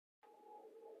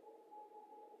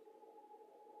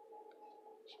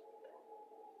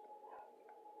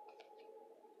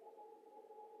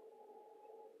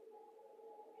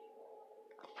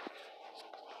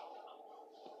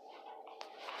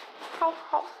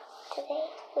Today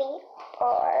we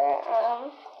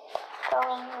are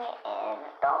going in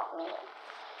adult meeting,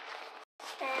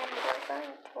 and we're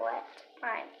going to let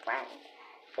my friend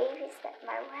babysit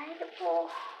my rideable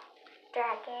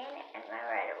dragon and my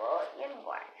rideable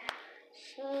unicorn.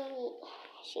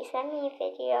 She sent me a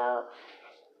video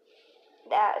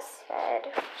that said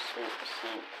she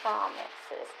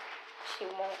promises she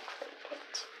won't create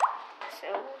it. So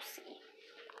we'll see.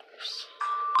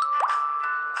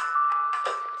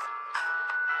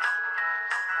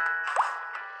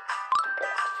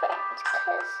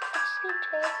 Because she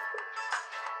drove.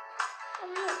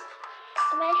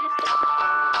 I might have to.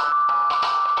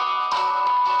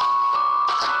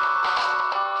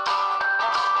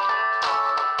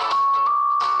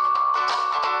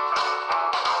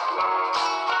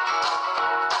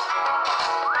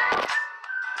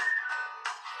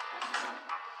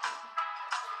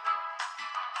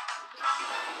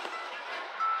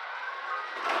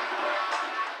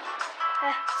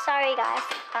 Sorry guys.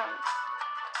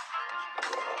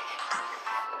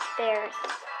 There's.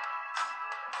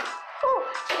 Oh,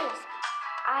 jeez.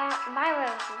 My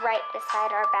room's right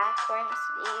beside our bathroom, so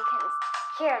you can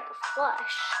hear the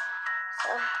flush.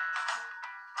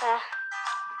 So,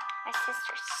 my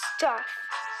sister's stuff.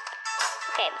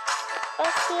 Okay,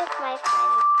 let's see if my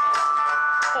friend.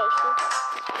 Okay, she's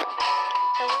in.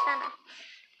 So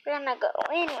we're gonna go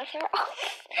in with her.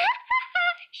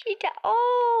 She's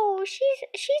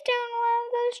doing one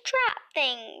of those trap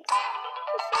things.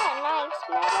 Is that nice,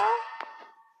 Meadow?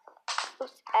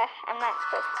 Oops, I'm not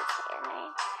supposed to say her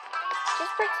name.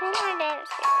 Just pretend I didn't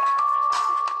say it.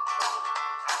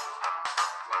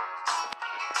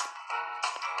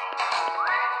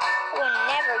 We'll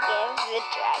never give the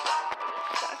dragon.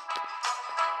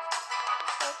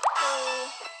 Okay,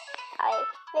 I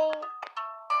think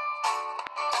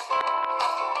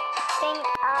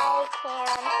I can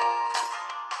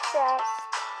trust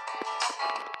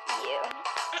you.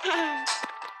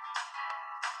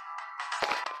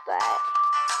 But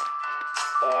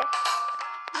if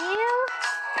you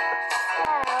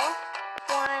sell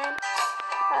one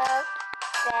of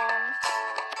them,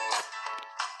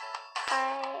 I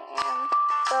am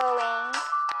going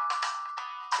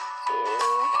to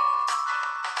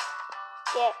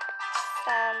get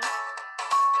some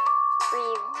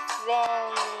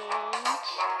revenge.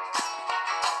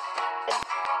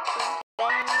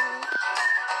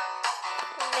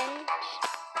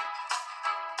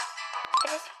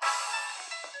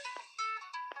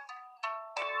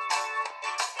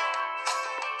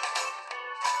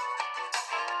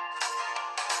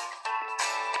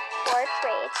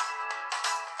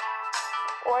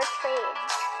 Or trade.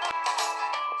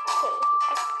 Okay,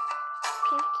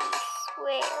 pinky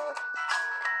swear.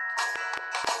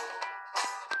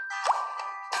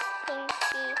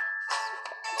 Pinky.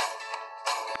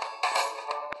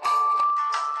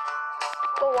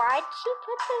 But why'd she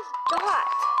put this dot?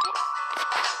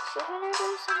 She's gonna do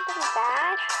something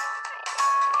bad?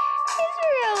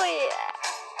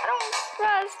 I don't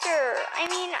trust her. I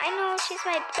mean, I know she's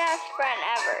my best friend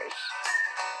ever.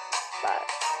 But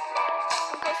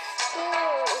I'm just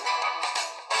scared.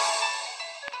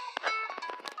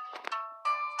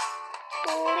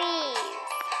 Please.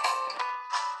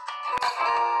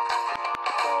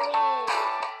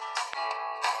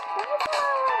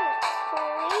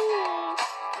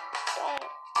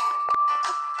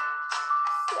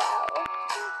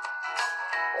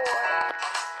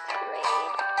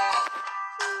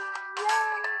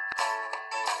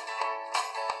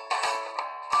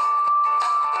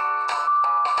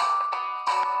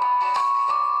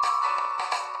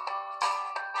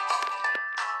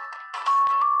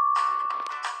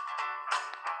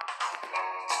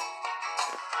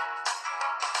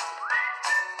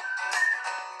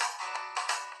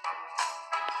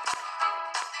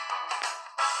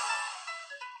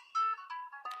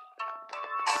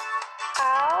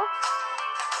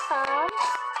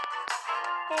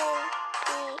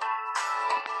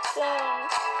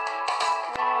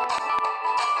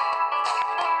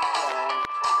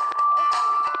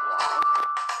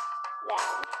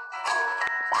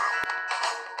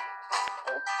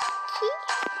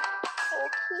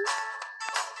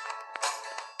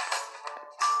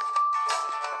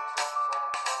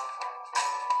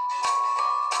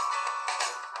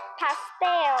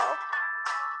 Pastel.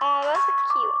 Oh, that's a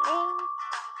cute name.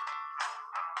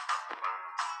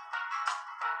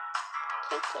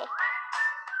 Okay.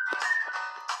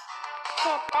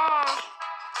 Get back.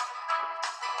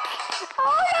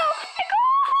 Oh no!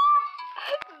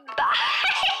 Bye.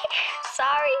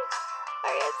 Sorry.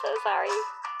 I'm so sorry.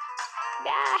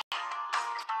 Bye.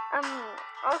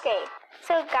 Okay.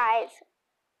 So guys,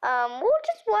 We'll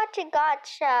just watch a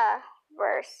gotcha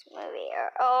verse movie.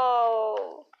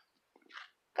 Oh,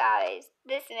 guys,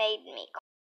 this made me call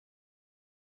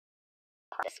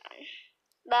this one.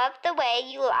 Love the way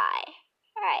you lie.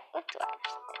 Alright, let's watch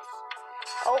this.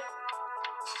 Oh,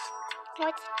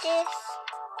 what's this?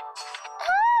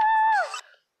 Ah!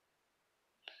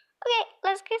 Okay,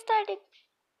 let's get started.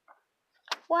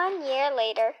 1 year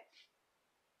later.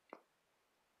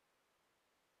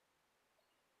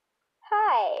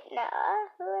 Hi, Noah.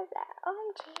 Who is that?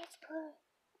 OMG, it's blue.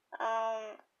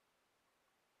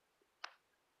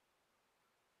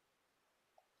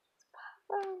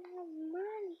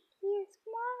 Money, he is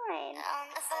mine. On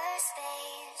the first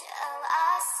page of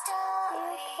our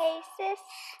story, Cases.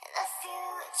 the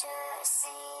future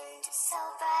seemed so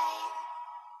bright.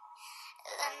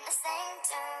 Then this thing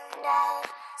turned out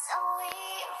so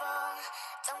evil.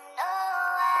 Don't know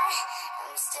why,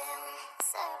 I'm still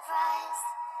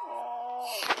surprised.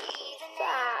 Even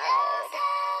Sad.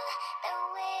 the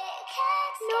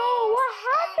wicked No, what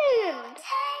happened?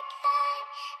 take that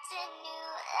to new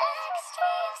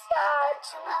extremes. Sad.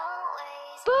 You'll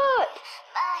always But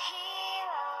my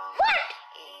hero. what?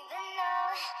 Even though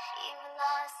you've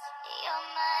lost your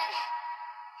mind.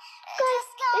 Guys,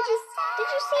 did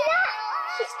you see that?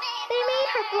 They made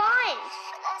her blind.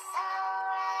 That's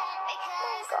alright,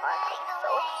 because God, I I'm know so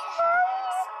it sad.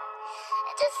 hurts.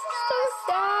 This is so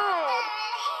sad.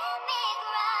 Hear me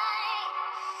cry.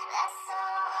 That's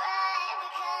alright,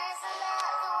 because I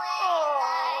love the way you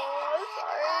lie. Oh,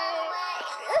 sorry.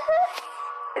 I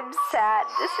I'm sad.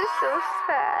 This is so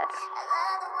sad.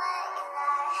 love the way you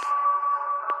lie.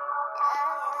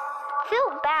 Feel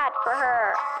bad for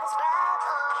her.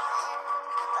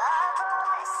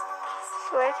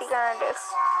 What is he gonna do?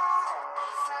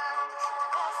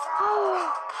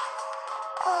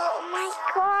 Oh my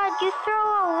God, you throw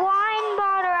a wine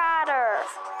bottle at her.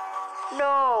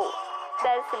 No,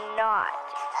 that's not.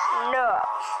 No,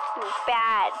 you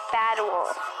bad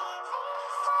wolf.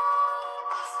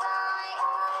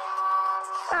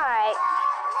 Alright.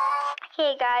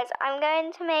 Okay guys, I'm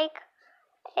going to make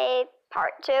a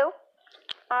part 2.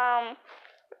 I'm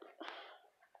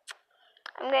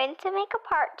going to make a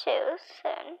part 2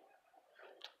 soon.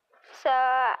 So,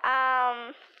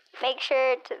 make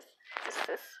sure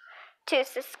to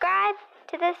subscribe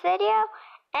to this video,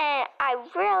 and I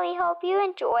really hope you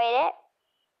enjoyed it.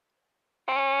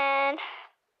 And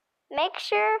make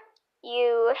sure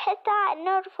you hit that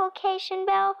notification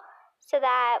bell so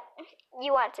that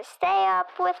you want to stay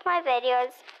up with my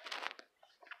videos.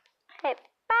 Okay,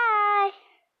 bye!